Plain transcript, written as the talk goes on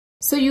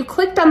So you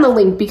clicked on the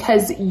link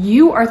because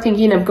you are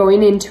thinking of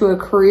going into a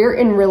career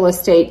in real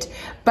estate,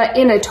 but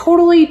in a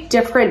totally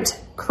different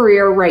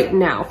career right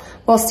now.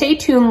 Well, stay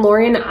tuned.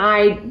 Lori and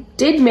I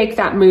did make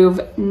that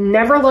move,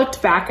 never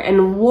looked back,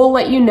 and we'll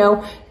let you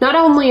know not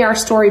only our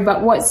story,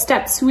 but what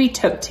steps we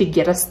took to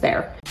get us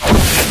there.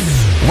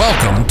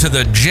 Welcome to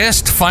the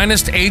Just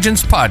Finest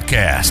Agents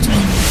podcast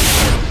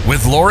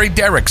with Lori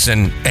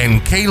Derrickson and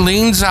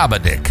Kayleen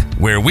Zabadik,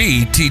 where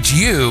we teach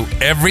you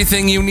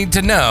everything you need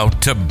to know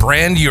to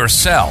brand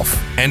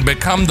yourself and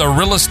become the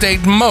real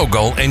estate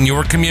mogul in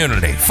your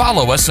community.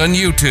 Follow us on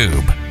YouTube,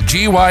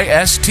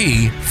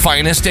 GYST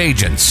Finest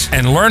Agents,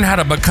 and learn how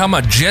to become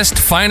a Just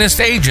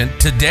Finest agent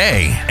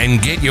today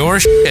and get your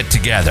shit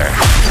together.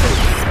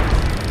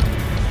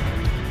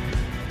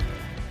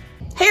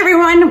 Hey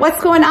everyone,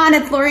 what's going on?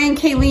 It's Lori and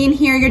Kayleen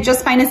here, your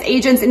Just Finest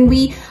Agents, and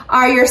we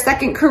are your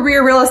second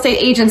career real estate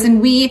agents,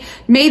 and we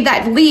made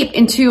that leap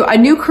into a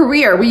new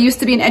career. We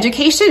used to be in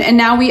education, and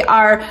now we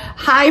are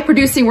high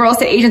producing real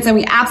estate agents, and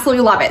we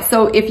absolutely love it.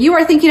 So if you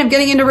are thinking of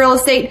getting into real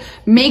estate,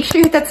 make sure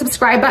you hit that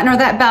subscribe button or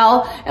that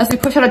bell as we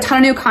push out a ton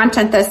of new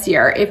content this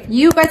year. If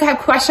you guys have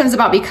questions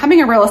about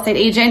becoming a real estate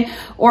agent,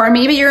 or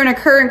maybe you're in a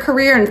current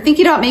career and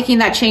thinking about making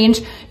that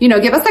change,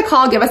 give us a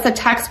call, give us a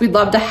text. We'd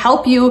love to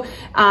help you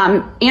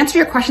answer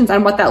your questions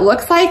on what that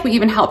looks like. We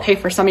even help pay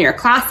for some of your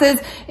classes.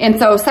 And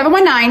so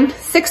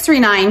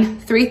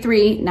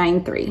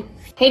 719-639-3393.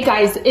 Hey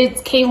guys,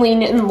 it's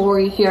Kayleen and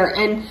Lori here,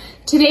 and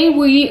today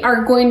we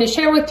are going to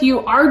share with you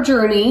our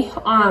journey.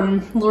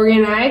 Lori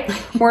and I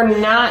were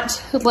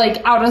not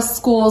like out of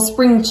school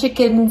spring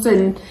chickens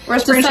and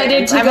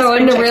decided to go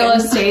into real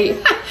estate.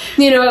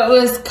 It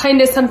was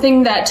kind of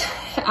something that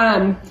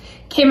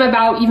came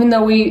about even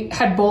though we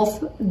had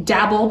both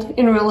dabbled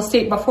in real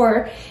estate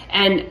before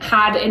and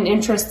had an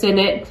interest in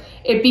it.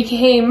 It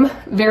became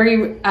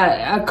very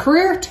a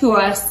career to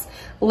us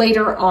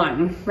later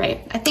on. Right.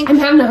 I think I'm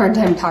having a hard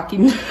time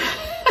talking.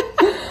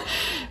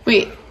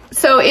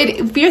 So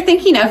if you're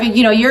thinking of,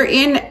 you're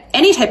in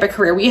any type of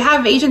career, we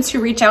have agents who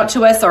reach out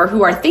to us or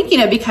who are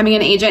thinking of becoming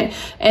an agent,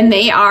 and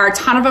a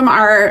ton of them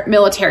are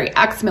military,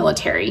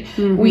 ex-military.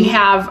 Mm-hmm. We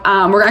have,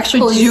 we're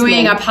actually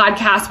doing a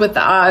podcast with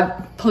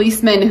a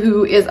policeman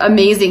who is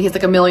amazing. He's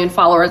like 1 million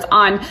followers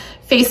on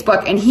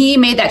Facebook, and he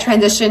made that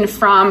transition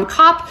from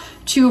cop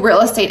to real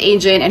estate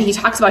agent, and he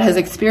talks about his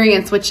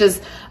experience, which is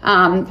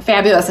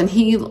fabulous, and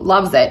he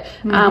loves it.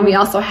 Mm-hmm. We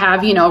also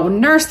have,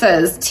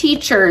 nurses,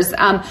 teachers,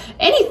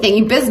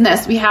 anything,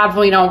 business. We have,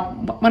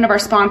 one of our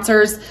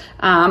sponsors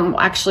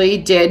actually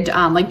did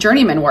like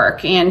journeyman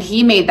work, and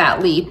he made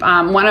that leap.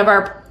 One of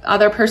our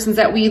other persons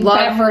that we love,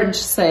 beverage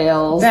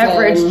sales,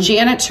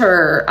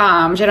 janitor,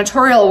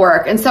 janitorial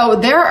work. And so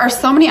there are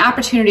so many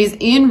opportunities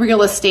in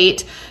real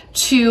estate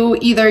to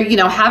either,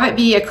 have it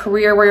be a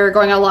career where you're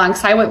going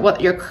alongside with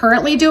what you're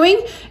currently doing.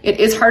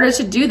 It is harder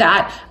to do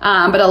that.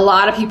 But a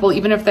lot of people,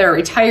 even if they're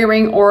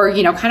retiring or,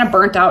 kind of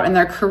burnt out in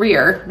their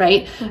career,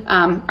 right,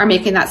 are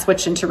making that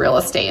switch into real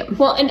estate.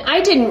 Well, and I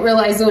didn't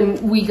realize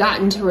when we got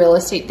into real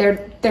estate,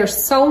 there's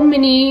so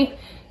many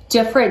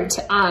different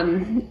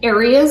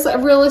areas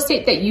of real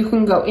estate that you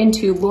can go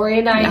into. Lori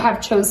and I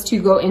have chose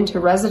to go into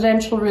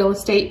residential real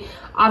estate.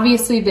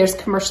 Obviously, there's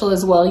commercial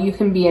as well. You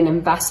can be an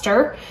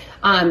investor.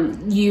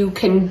 You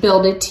can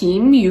build a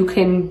team. You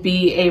can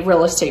be a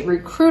real estate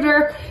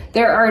recruiter.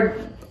 There are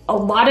a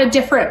lot of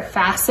different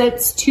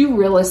facets to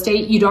real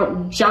estate. You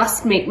don't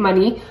just make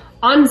money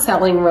on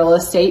selling real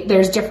estate.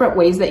 There's different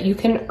ways that you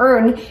can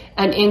earn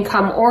an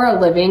income or a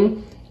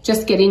living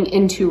just getting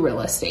into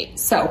real estate.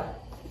 So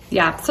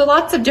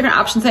lots of different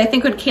options. I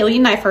think when Kayleen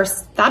and I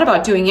first thought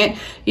about doing it,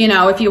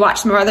 if you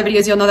watch some of our other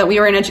videos, you'll know that we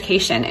were in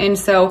education. And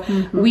so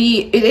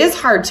it is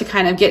hard to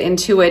kind of get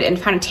into it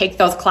and kind of take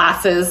those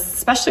classes,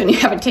 especially when you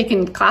haven't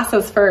taken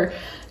classes for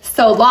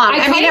so long.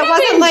 I mean, it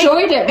wasn't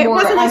enjoyed it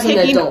more as an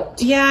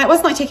adult. Yeah, it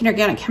wasn't like taking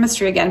organic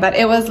chemistry again, but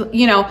it was, it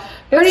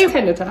was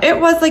kind of tough.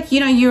 It was like,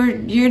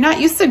 you're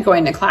not used to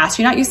going to class.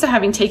 You're not used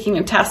to taking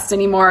a test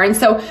anymore. And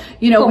so,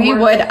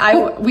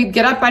 I'd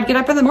get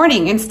up in the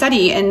morning and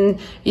study, and,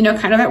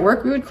 kind of at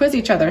work, we would quiz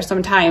each other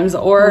sometimes.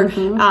 Or,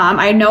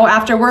 I know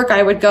after work,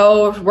 I would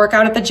go work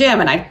out at the gym,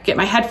 and I'd get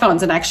my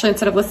headphones, and actually,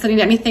 instead of listening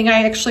to anything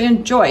I actually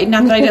enjoyed,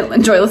 not that I didn't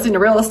enjoy listening to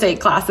real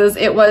estate classes,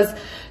 it was,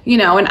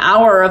 an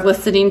hour of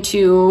listening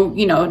to,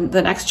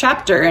 the next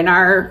chapter in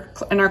our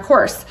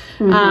course.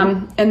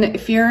 And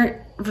if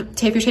you're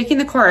taking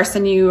the course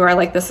and you are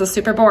like, this is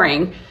super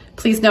boring,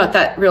 please note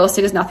that real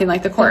estate is nothing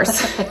like the course.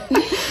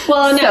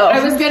 Well, no,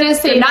 I was going to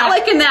say, not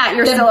liking that,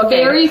 you're still okay.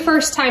 The very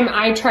first time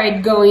I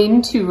tried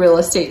going to real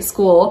estate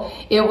school,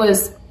 it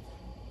was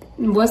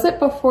it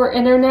before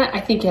internet?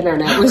 I think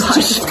internet was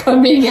just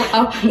coming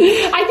out.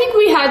 I think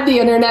we had the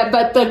internet,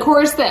 but the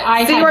course that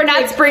I had, you were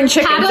not spring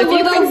chickens, had a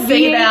little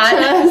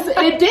VHS.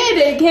 It did.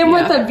 It came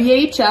with a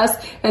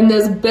VHS and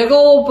this big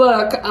old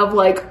book of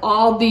like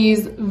all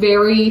these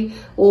very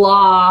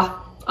law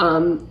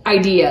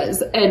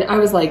ideas. And I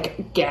was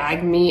like,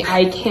 gag me.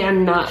 I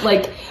cannot,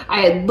 like,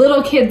 I had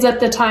little kids at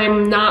the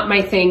time, not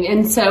my thing.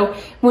 And so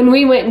when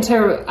we went into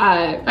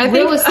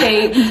real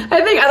estate,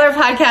 I think other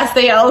podcasts,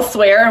 they all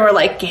swear and we're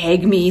like,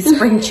 gag me,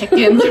 spring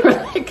chickens, or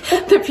like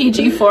the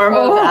PG form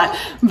of that.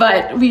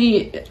 But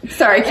keep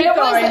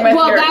going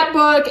with that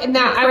book and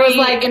that, I was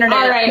like, internet.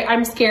 All right,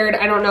 I'm scared.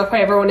 I don't know if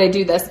I ever want to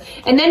do this.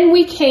 And then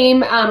we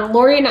came,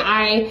 Lori and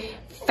I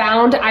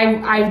found,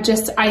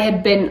 I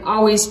had been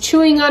always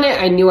chewing on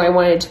it. I knew I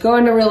wanted to go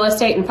into real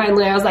estate, and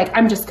finally I was like,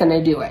 I'm just going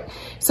to do it.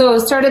 So I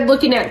started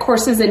looking at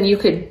courses, and you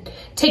could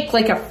take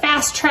like a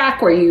fast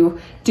track where you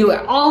do it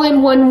all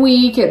in 1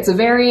 week. It's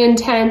very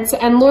intense.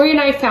 And Lori and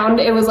I found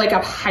it was like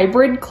a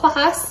hybrid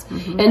class.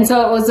 Mm-hmm. And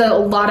so it was a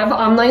lot of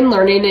online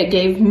learning. It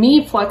gave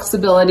me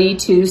flexibility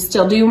to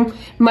still do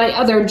my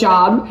other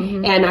job.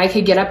 Mm-hmm. And I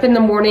could get up in the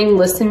morning,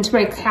 listen to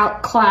my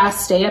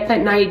class, stay up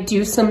at night,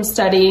 do some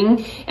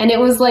studying. And it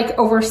was like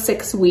over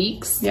 6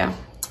 weeks. Yeah.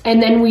 And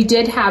then we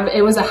did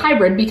it was a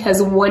hybrid,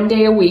 because 1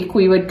 day a week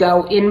we would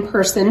go in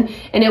person,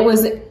 and it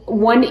was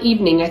one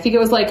evening. I think it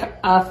was like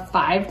a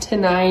 5 to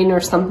 9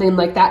 or something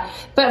like that.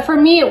 But for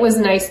me, it was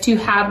nice to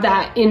have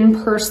that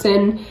in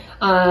person,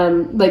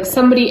 like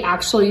somebody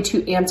actually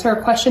to answer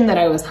a question that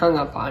I was hung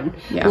up on.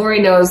 Yeah. Lori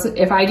knows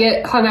if I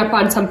get hung up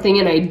on something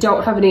and I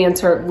don't have an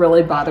answer, it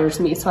really bothers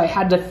me. So I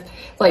had to,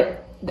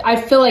 I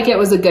feel like it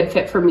was a good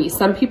fit for me.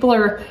 Some people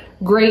are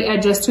great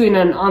at just doing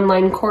an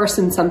online course,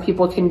 and some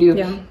people can do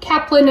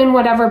Kaplan and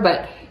whatever,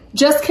 but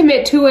just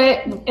commit to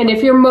it. And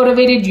if you're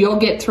motivated, you'll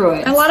get through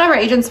it. A lot of our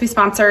agents we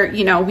sponsor,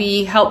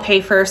 we help pay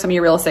for some of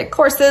your real estate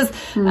courses.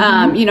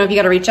 Mm-hmm. If you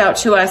got to reach out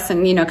to us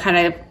and,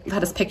 kind of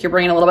let us pick your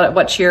brain a little bit at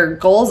what your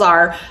goals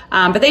are.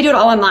 But they do it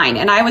all online.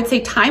 And I would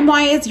say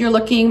time-wise, you're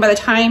looking by the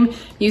time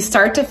you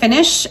start to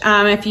finish,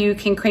 if you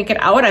can crank it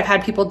out. I've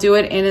had people do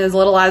it in as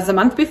little as a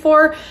month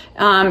before,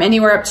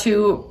 anywhere up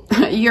to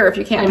a year if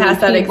you can't pass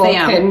that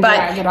exam.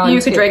 But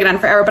you could drag it on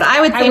forever. But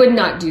I would say I would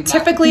not do that.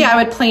 Typically,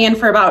 I would plan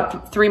for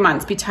about 3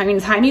 months between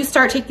the time you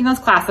start taking those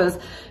classes,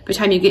 by the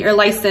time you get your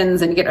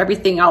license and get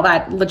everything, all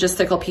that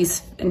logistical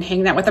piece, and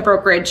hang that with a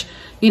brokerage,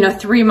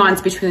 3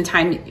 months between the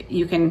time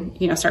you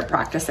can, start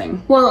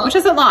practicing. Well, which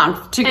isn't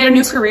long to get a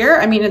new career.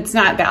 I mean, it's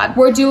not bad.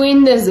 We're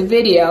doing this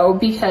video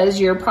because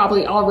you're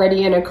probably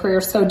already in a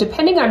career. So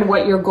depending on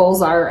what your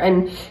goals are,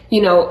 and,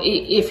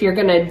 if you're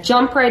going to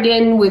jump right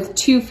in with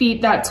 2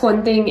 feet, that's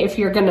one thing. If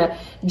you're going to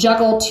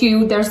juggle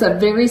 2, there's a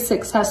very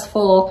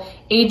successful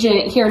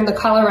agent here in the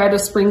Colorado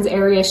Springs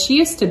area. She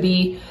used to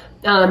be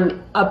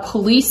a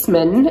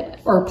policeman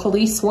or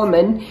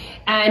policewoman,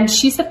 and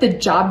she said the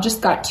job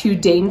just got too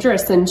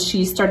dangerous, and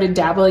she started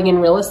dabbling in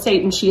real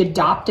estate, and she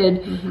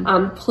adopted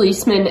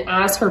policemen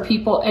as her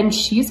people, and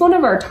she's one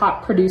of our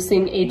top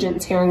producing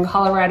agents here in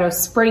Colorado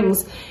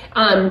Springs.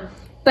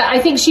 But I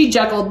think she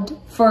juggled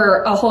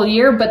for a whole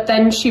year, but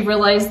then she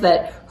realized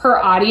that her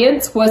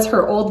audience was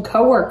her old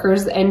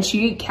coworkers, and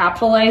she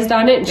capitalized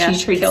on it, and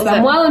she treats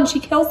them well, and she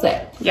kills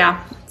it.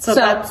 Yeah. So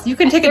that's, you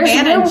can take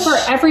advantage. There's room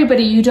for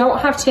everybody. You don't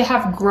have to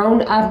have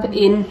grown up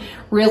in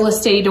real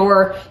estate,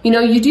 or,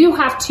 you do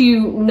have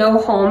to know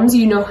homes.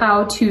 You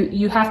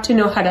have to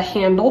know how to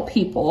handle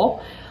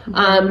people.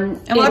 And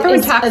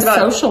everyone talks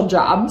about social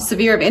job.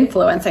 Sphere of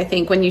influence. I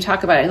think when you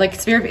talk about it, like,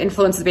 sphere of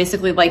influence is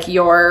basically like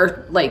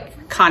your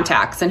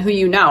contacts and who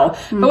you know.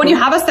 Mm-hmm. But when you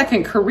have a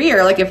second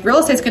career, like if real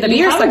estate's going to be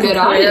your second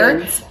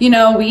career,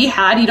 we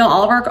had,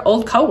 all of our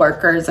old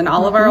coworkers and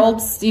all of our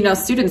old,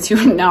 students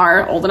who now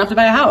are old enough to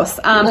buy a house,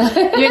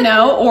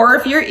 or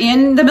if you're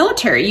in the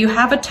military, you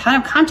have a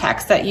ton of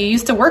contacts that you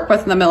used to work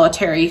with in the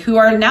military who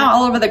are now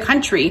all over the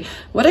country.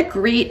 What a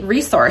great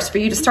resource for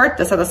you to start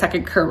this as a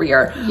second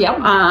career. Yep.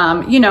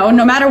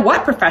 No matter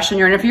what profession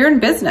you're in, if you're in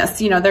business,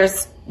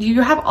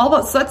 you have all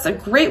that. So that's a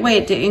great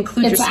way to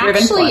include your sphere of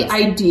influence. It's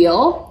actually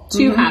ideal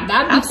to have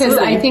that, because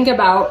Absolutely. I think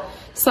about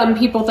some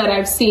people that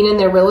I've seen in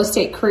their real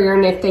estate career,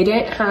 and if they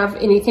didn't have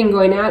anything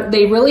going on,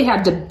 they really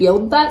had to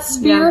build that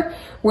sphere. Yeah.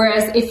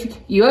 Whereas if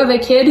you have a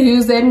kid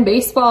who's in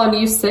baseball and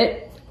you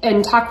sit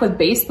and talk with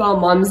baseball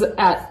moms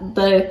at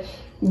the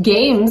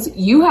games,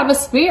 you have a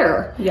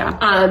sphere.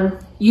 Yeah.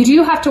 You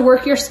do have to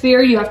work your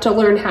sphere. You have to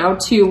learn how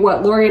to,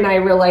 what Lori and I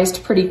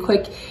realized pretty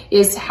quick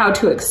is how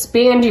to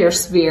expand your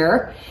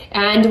sphere.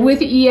 And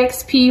with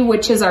EXP,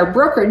 which is our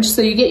brokerage,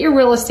 so you get your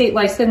real estate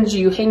license,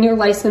 you hang your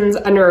license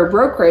under a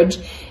brokerage,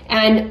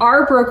 and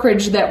our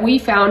brokerage that we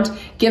found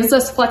gives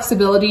us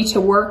flexibility to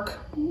work.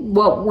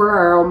 Well, we're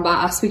our own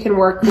boss. We can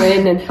work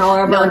when and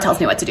however. No one tells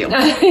me what to do.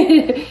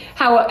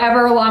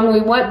 However long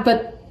we want,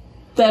 but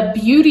the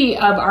beauty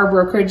of our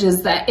brokerage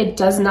is that it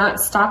does not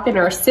stop in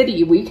our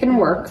city. We can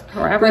work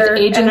Forever, with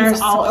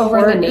agents all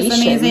over the nation.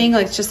 It's amazing.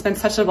 It's just been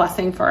such a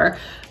blessing for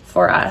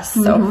us.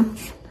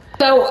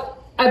 So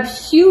a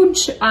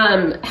huge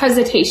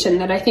hesitation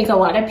that I think a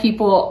lot of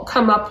people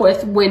come up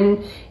with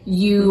when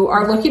you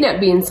are looking at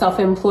being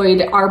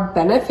self-employed are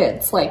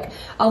benefits. Like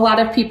a lot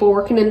of people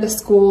working in the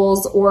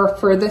schools or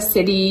for the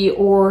city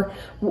or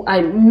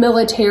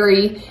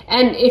military.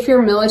 And if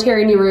you're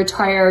military and you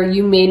retire,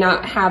 you may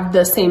not have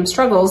the same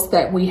struggles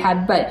that we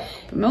had, but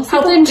most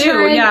health people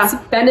insurance, do,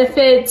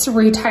 benefits,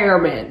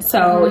 retirement.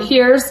 So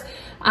here's,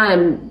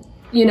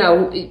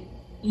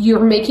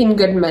 you're making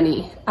good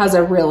money as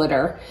a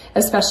realtor,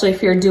 especially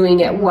if you're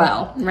doing it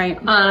well.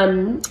 Right.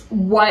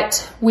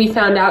 What we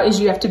found out is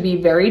you have to be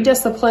very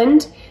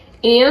disciplined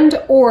and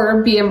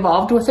or be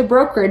involved with a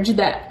brokerage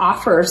that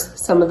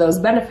offers some of those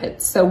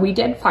benefits. So we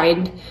did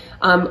find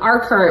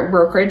our current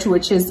brokerage,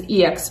 which is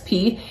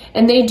EXP,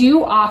 and they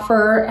do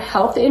offer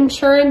health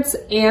insurance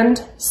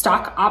and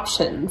stock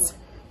options.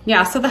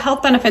 Yeah, so the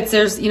health benefits,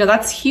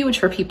 that's huge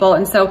for people.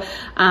 And so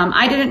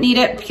I didn't need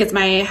it because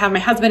I have my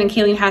husband and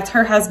Kayleen has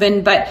her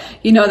husband. But,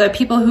 the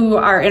people who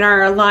are in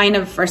our line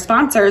of our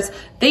sponsors,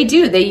 they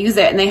use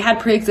it and they had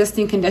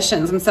pre-existing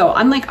conditions. And so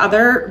unlike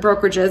other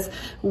brokerages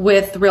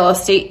with real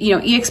estate,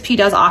 EXP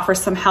does offer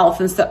some health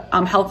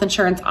and health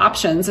insurance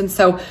options. And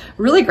so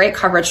really great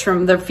coverage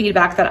from the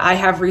feedback that I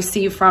have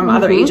received from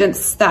other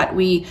agents that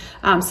we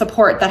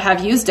support that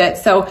have used it.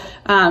 So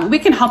we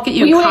can help get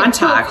you in contact. We went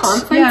to a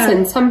conference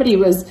and somebody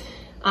was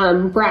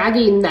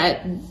bragging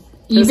that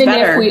even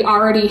if we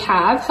already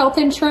have health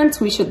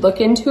insurance, we should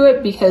look into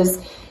it because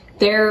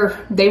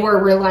they were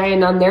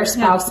relying on their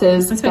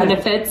spouse's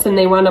benefits and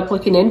they wound up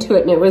looking into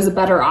it and it was a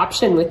better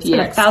option with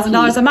EXP.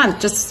 $1,000 a month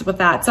just with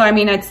that. So,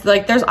 it's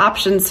like there's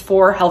options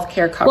for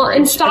healthcare coverage. Well,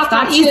 and stock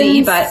options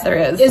easy, but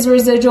there is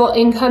residual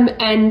income,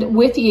 and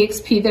with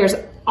EXP, there's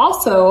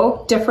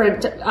also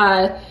different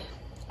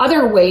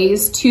other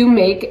ways to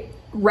make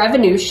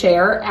revenue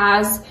share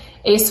as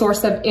a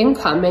source of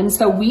income. And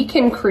so we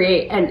can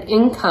create an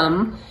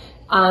income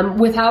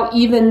without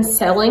even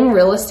selling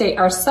real estate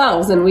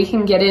ourselves. And we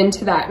can get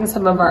into that in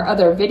some of our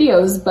other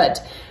videos,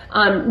 but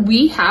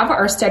we have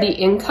our steady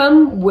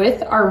income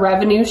with our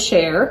revenue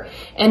share.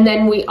 And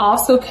then we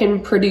also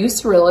can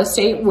produce real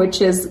estate,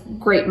 which is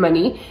great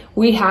money.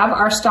 We have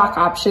our stock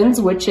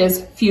options, which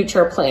is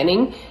future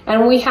planning.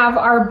 And we have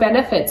our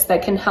benefits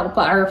that can help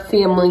our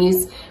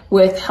families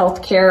with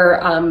healthcare,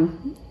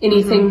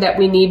 anything that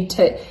we need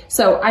to.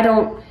 So I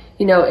don't,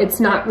 it's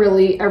not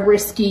really a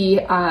risky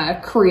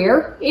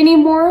career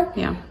anymore.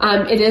 Yeah.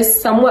 It is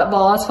somewhat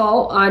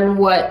volatile on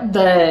what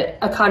the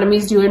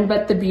economy's doing,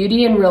 but the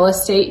beauty in real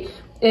estate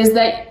is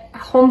that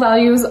home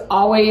values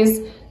always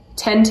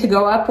tend to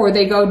go up or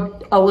they go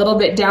a little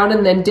bit down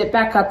and then dip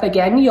back up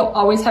again. You'll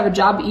always have a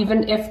job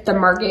even if the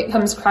market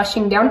comes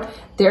crashing down.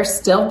 There's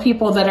still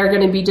people that are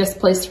going to be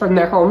displaced from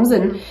their homes,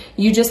 and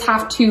you just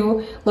have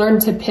to learn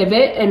to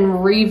pivot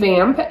and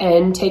revamp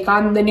and take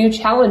on the new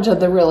challenge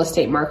of the real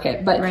estate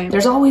market. But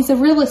there's always a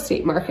real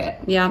estate market.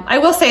 Yeah, I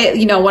will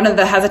say, one of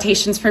the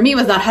hesitations for me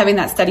was not having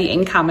that steady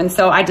income. And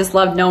so I just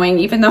loved knowing,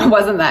 even though it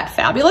wasn't that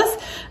fabulous,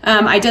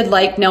 I did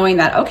like knowing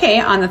that, okay,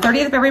 on the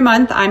 30th of every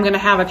month, I'm going to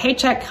have a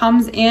paycheck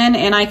comes in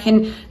and I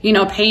can,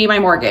 pay my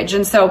mortgage.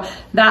 And so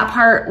that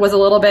part was a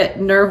little bit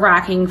nerve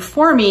wracking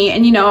for me.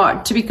 And,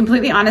 to be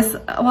completely honest,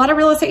 a lot of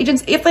real estate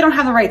agents, if they don't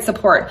have the right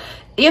support,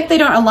 if they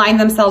don't align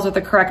themselves with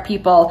the correct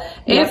people,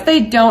 if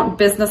they don't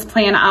business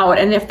plan out,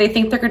 and if they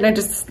think they're going to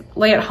just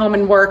lay at home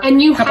and work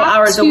a couple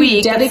hours a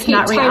week, dedicate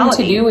not time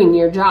reality. To doing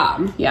your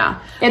job. Yeah.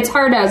 It's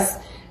hard as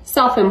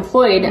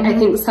self-employed. I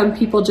think some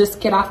people just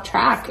get off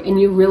track, and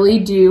you really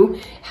do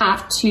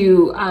have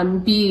to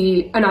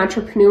be an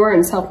entrepreneur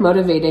and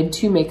self-motivated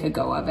to make a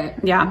go of it.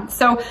 Yeah.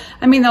 So,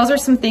 those are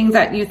some things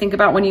that you think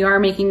about when you are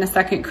making the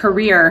second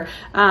career.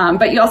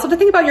 But you also have to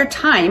think about your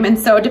time. And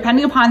so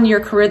depending upon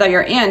your career that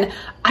you're in,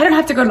 I don't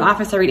have to go to an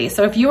office every day.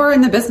 So if you are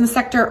in the business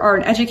sector or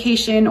in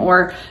education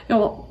or,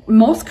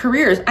 most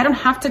careers, I don't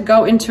have to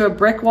go into a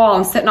brick wall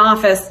and sit in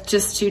office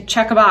just to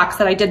check a box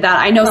that I did that.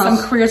 I know some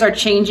careers are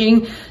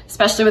changing,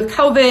 especially with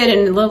COVID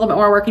and a little bit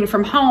more working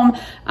from home.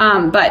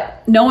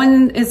 But no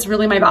one is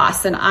really my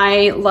boss. And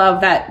I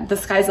love that the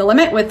sky's the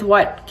limit with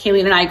what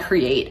Kayleen and I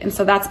create. And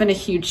so that's been a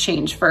huge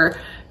change for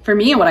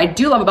me. And what I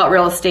do love about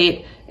real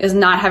estate is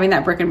not having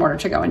that brick and mortar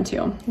to go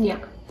into. Yeah.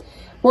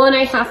 Well, and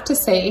I have to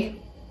say,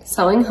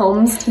 selling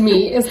homes to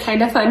me is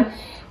kind of fun,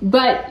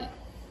 but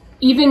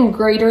even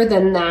greater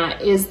than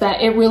that is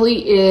that it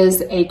really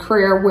is a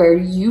career where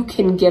you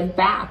can give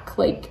back.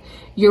 Like,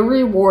 you're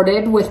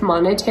rewarded with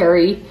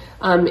monetary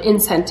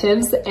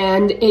incentives,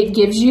 and it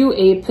gives you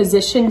a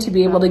position to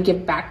be able to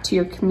give back to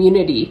your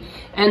community.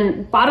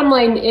 And bottom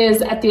line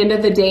is, at the end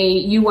of the day,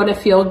 you want to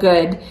feel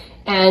good.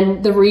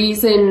 And the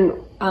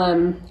reason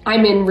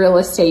I'm in real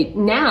estate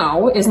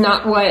now is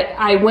not what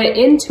I went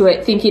into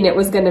it thinking it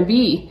was going to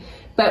be.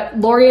 But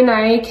Lori and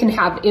I can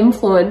have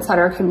influence on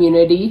our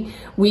community.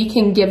 We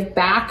can give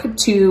back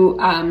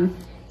to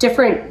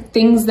different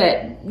things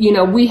that,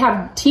 we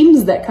have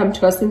teams that come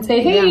to us and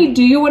say, hey,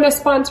 do you want to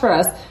sponsor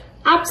us?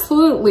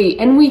 Absolutely.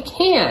 And we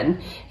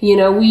can.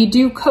 we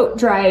do coat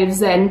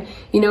drives, and,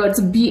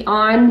 it's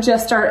beyond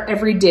just our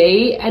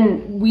everyday,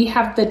 and we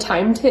have the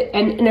time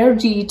and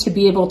energy to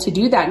be able to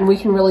do that. And we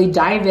can really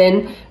dive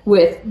in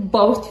with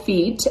both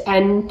feet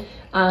and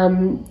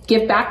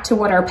give back to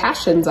what our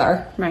passions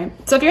are. Right.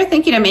 So if you're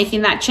thinking of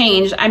making that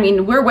change,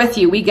 we're with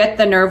you. We get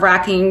the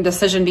nerve-wracking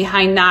decision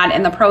behind that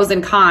and the pros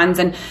and cons.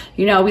 And,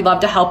 we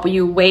love to help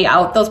you weigh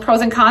out those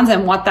pros and cons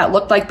and what that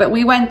looked like. But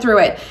we went through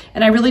it.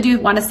 And I really do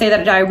want to say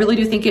that I really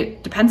do think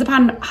it depends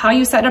upon how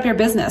you set up your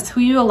business,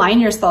 who you align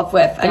yourself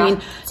with. Yeah,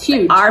 it's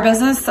huge. Our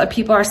business,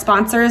 people, our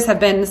sponsors have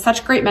been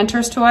such great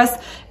mentors to us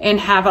and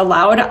have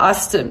allowed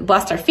us to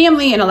bless our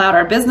family and allowed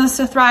our business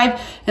to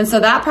thrive. And so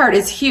that part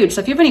is huge.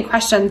 So if you have any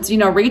questions,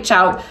 reach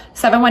out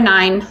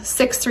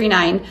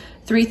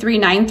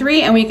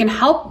 719-639-3393, and we can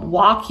help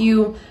walk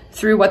you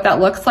through what that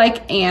looks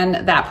like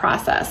and that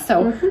process.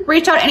 So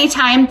reach out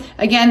anytime.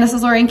 Again, this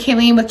is Lori and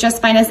Kayleen with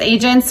Just Finest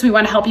Agents. We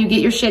want to help you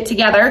get your shit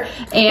together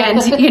and,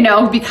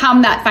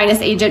 become that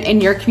finest agent in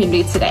your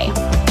community today.